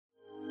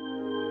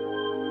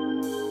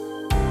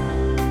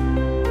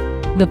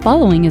The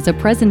following is a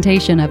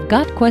presentation of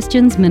Got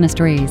Questions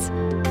Ministries.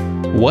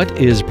 What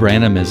is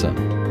Branhamism?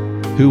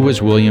 Who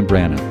was William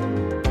Branham?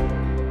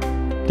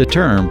 The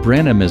term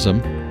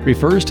Branhamism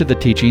refers to the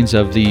teachings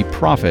of the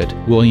prophet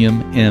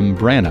William M.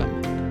 Branham,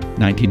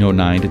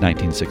 1909 to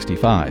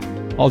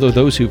 1965, although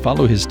those who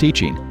follow his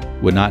teaching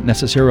would not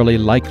necessarily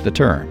like the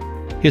term.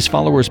 His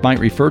followers might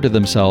refer to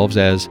themselves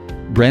as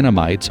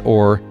Branhamites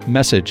or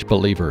message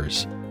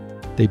believers.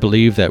 They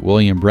believe that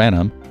William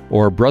Branham,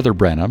 or Brother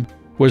Branham,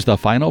 was the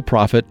final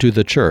prophet to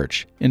the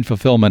church in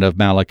fulfillment of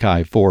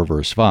Malachi 4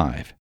 verse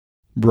 5.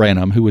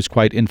 Branham, who was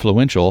quite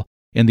influential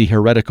in the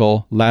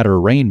heretical Latter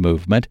Rain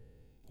movement,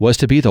 was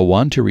to be the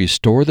one to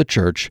restore the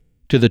church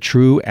to the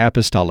true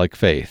apostolic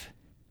faith.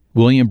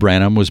 William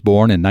Branham was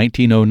born in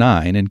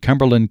 1909 in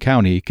Cumberland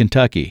County,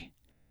 Kentucky.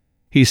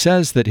 He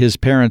says that his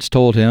parents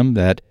told him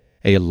that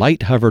a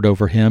light hovered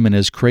over him in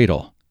his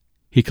cradle.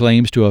 He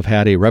claims to have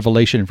had a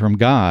revelation from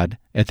God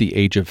at the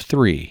age of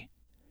 3.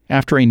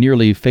 After a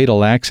nearly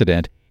fatal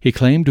accident, he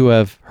claimed to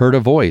have heard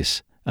a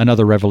voice,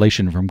 another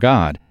revelation from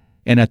God,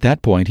 and at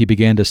that point he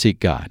began to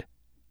seek God.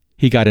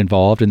 He got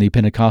involved in the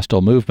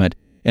Pentecostal movement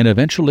and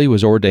eventually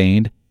was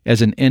ordained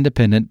as an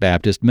independent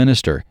Baptist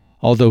minister,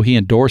 although he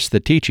endorsed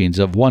the teachings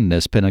of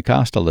oneness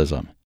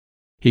Pentecostalism.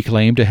 He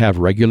claimed to have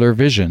regular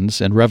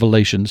visions and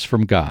revelations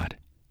from God.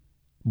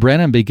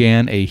 Branham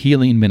began a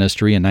healing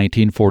ministry in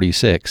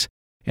 1946,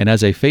 and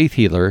as a faith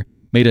healer,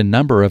 made a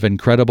number of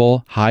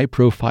incredible,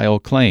 high-profile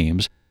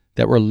claims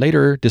that were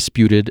later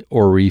disputed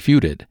or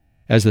refuted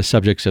as the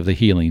subjects of the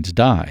healings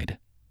died.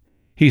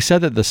 He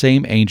said that the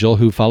same angel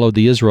who followed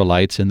the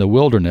Israelites in the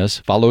wilderness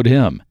followed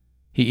him.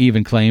 He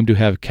even claimed to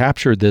have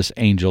captured this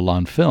angel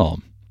on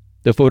film.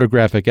 The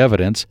photographic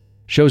evidence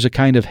shows a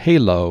kind of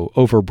halo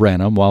over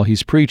Branham while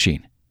he's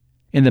preaching.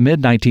 In the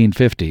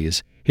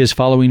mid-1950s, his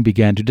following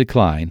began to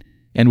decline,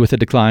 and with the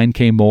decline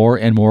came more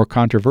and more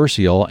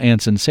controversial and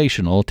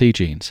sensational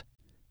teachings.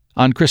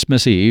 On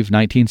Christmas Eve,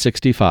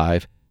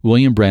 1965,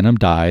 William Branham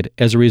died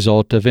as a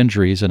result of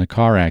injuries in a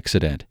car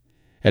accident.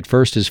 At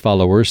first, his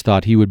followers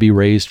thought he would be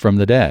raised from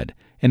the dead,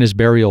 and his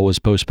burial was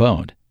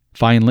postponed.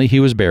 Finally, he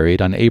was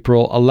buried on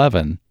April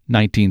 11,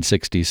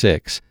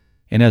 1966,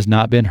 and has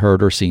not been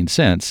heard or seen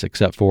since,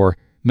 except for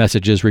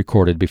messages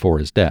recorded before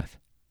his death.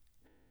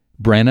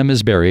 Branham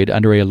is buried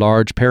under a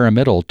large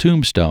pyramidal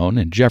tombstone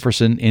in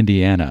Jefferson,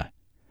 Indiana.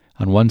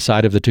 On one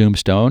side of the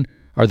tombstone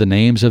are the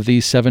names of the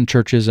 7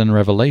 churches in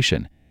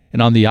Revelation,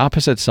 and on the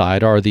opposite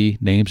side are the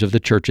names of the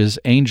church's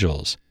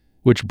angels,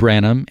 which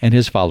Branham and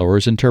his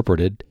followers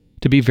interpreted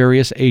to be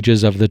various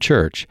ages of the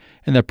church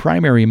and the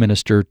primary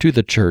minister to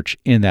the church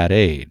in that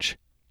age.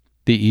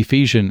 The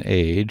Ephesian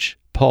age,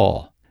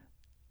 Paul.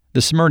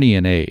 The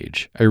Smyrnian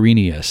age,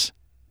 Irenaeus.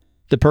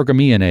 The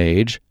Pergamean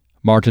age,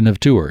 Martin of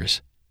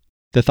Tours.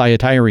 The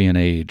Thyatiran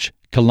age,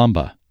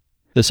 Columba.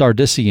 The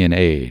Sardisian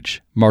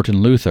age,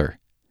 Martin Luther.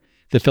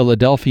 The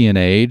Philadelphian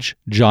age,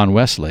 John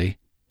Wesley.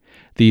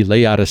 The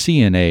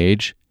Laodicean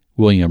age,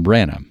 William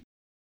Branham.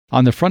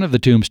 On the front of the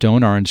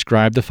tombstone are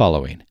inscribed the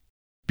following: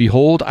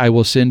 "Behold, I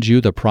will send you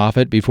the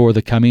prophet before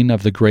the coming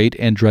of the great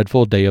and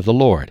dreadful day of the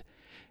Lord.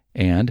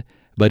 And,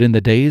 but in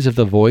the days of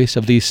the voice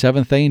of the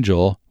 7th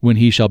angel, when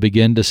he shall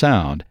begin to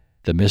sound,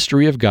 the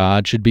mystery of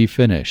God should be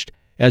finished,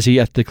 as he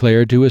hath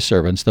declared to his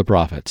servants the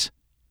prophets."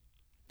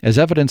 As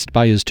evidenced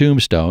by his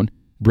tombstone,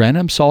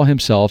 Branham saw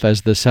himself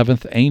as the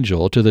 7th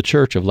angel to the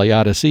church of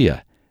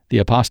Laodicea, the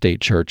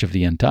apostate church of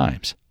the end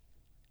times.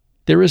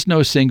 There is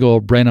no single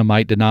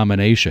Branhamite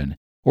denomination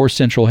or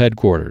central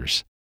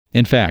headquarters.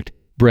 In fact,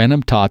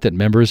 Branham taught that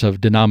members of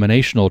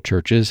denominational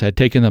churches had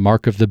taken the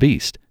mark of the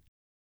beast.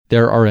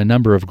 There are a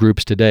number of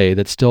groups today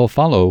that still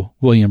follow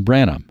William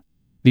Branham.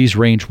 These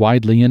range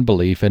widely in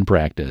belief and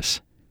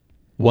practice.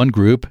 One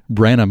group,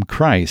 Branham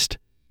Christ,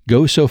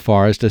 goes so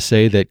far as to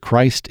say that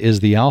Christ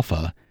is the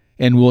Alpha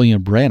and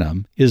William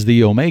Branham is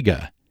the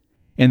Omega,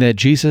 and that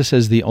Jesus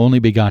is the only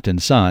begotten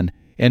Son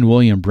and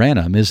William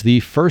Branham is the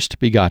first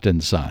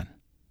begotten Son.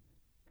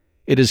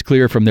 It is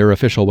clear from their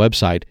official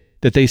website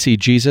that they see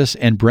Jesus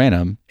and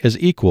Branham as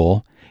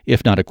equal,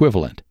 if not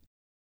equivalent.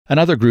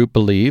 Another group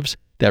believes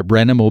that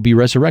Branham will be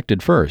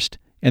resurrected first,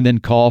 and then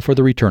call for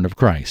the return of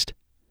Christ.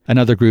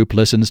 Another group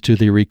listens to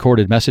the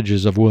recorded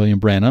messages of William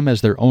Branham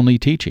as their only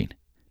teaching.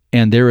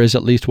 And there is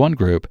at least one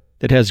group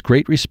that has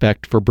great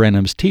respect for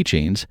Branham's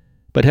teachings,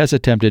 but has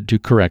attempted to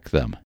correct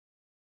them.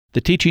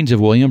 The teachings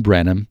of William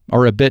Branham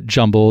are a bit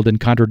jumbled and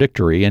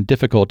contradictory and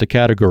difficult to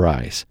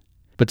categorize.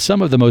 But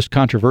some of the most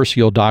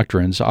controversial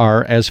doctrines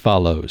are as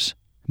follows.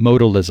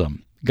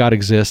 Modalism. God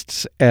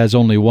exists as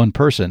only one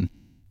person,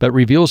 but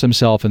reveals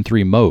himself in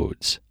 3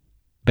 modes.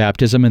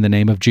 Baptism in the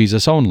name of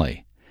Jesus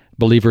only.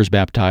 Believers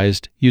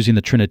baptized using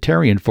the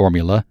Trinitarian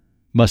formula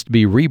must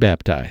be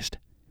rebaptized.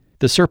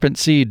 The serpent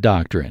seed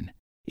doctrine.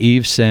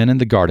 Eve's sin in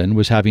the garden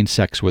was having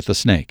sex with the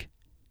snake.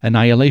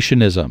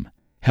 Annihilationism.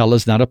 Hell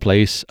is not a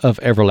place of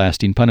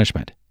everlasting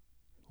punishment.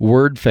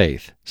 Word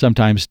faith,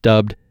 sometimes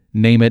dubbed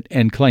name it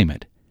and claim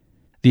it.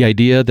 The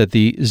idea that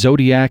the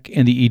zodiac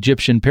and the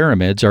Egyptian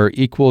pyramids are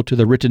equal to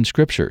the written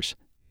scriptures.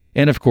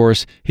 and of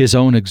course his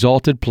own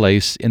exalted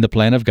place in the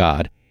plan of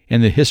God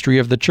and the history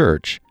of the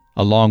Church,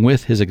 along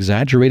with his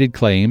exaggerated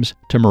claims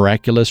to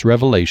miraculous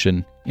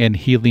revelation and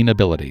healing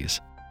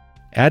abilities.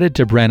 Added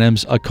to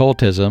Branham's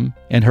occultism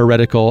and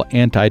heretical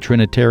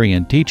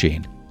anti-Trinitarian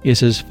teaching is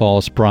his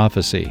false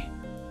prophecy.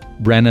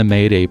 Branham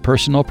made a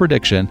personal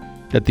prediction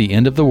that the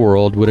end of the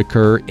world would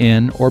occur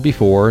in or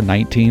before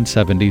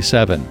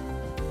 1977.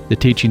 The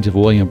teachings of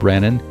William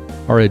Branham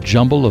are a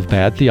jumble of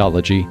bad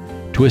theology,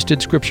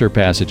 twisted scripture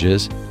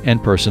passages,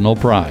 and personal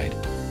pride.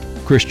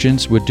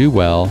 Christians would do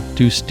well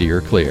to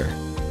steer clear.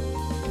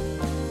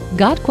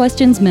 Got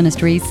Questions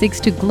Ministry seeks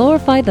to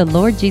glorify the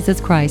Lord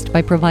Jesus Christ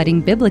by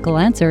providing biblical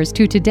answers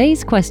to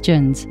today's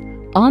questions.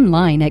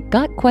 Online at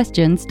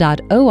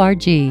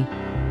gotquestions.org.